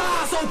 Keep those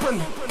eyes open,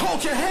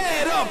 hold your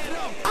head up.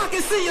 I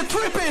can see you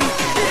tripping,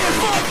 getting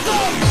fucked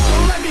up.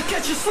 Don't let me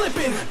catch you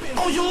slipping,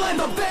 or you'll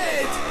end up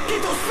dead.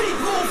 Keep those feet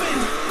moving,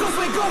 cause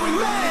we're going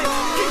mad.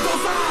 Keep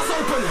those eyes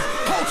open,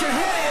 hold your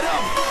head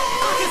up.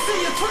 I can see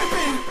you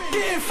tripping,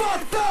 getting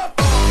fucked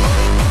up.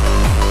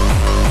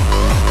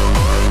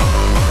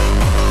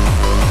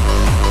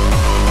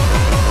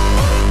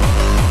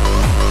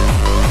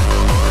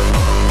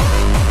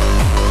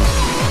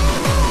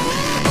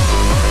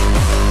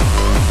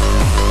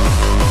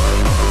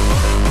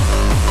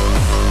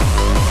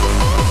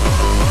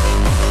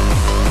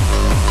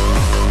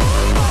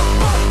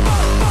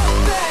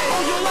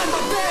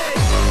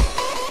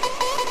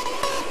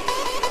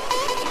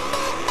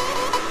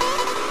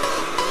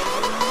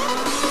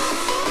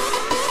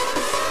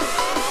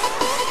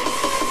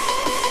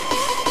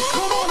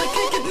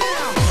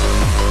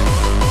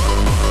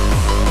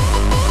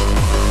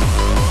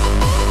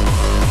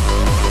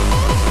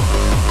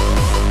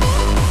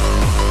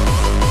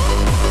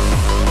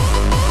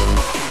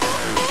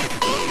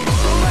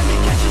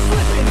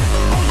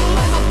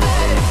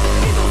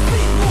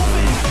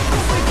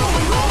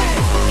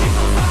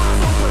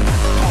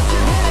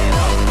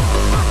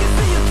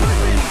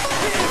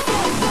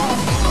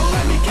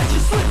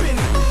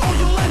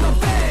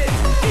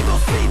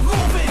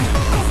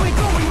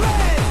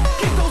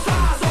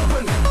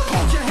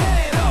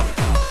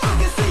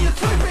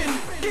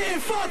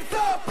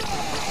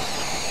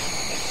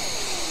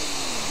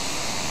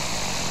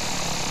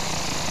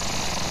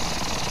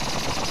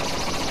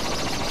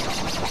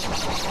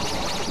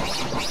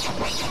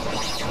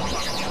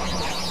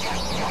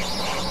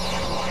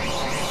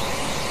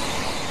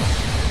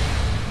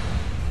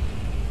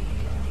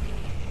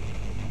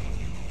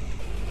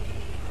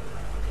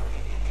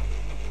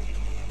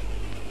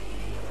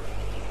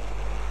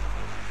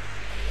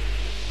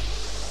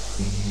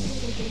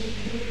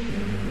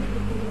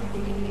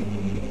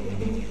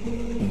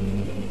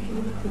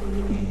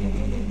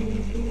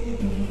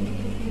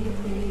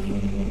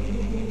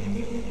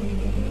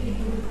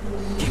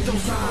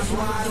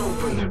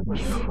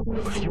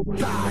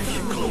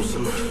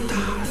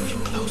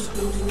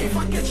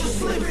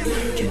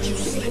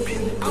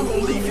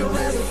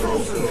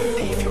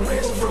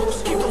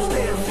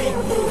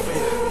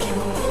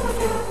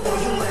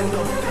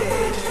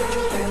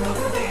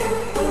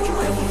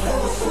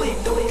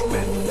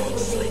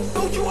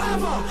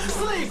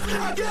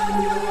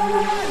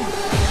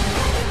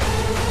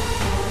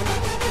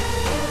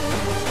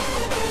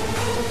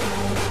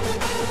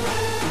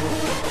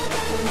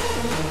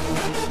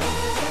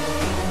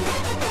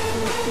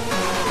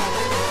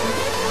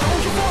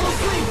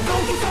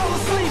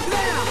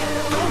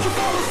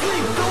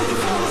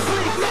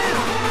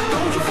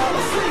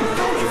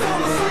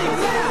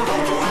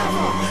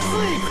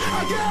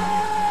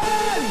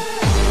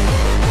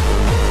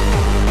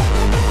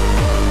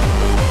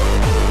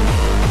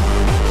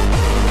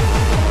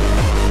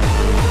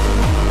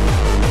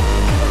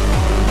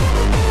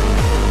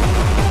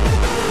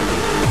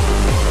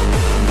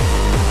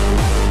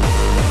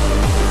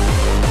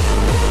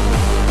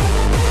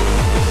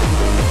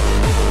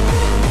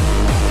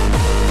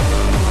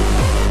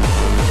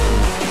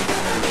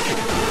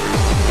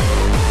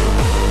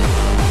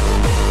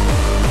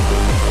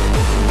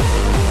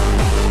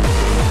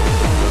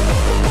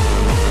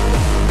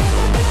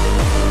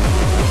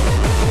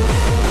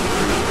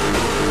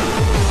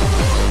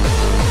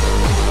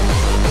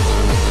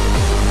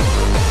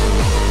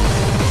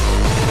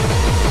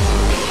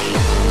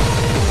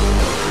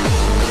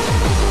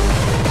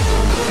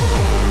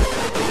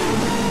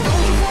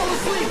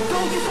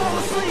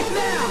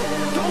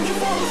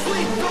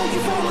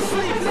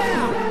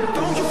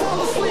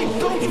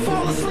 Don't you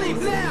fall asleep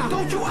now.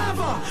 Don't you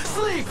ever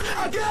sleep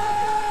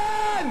again.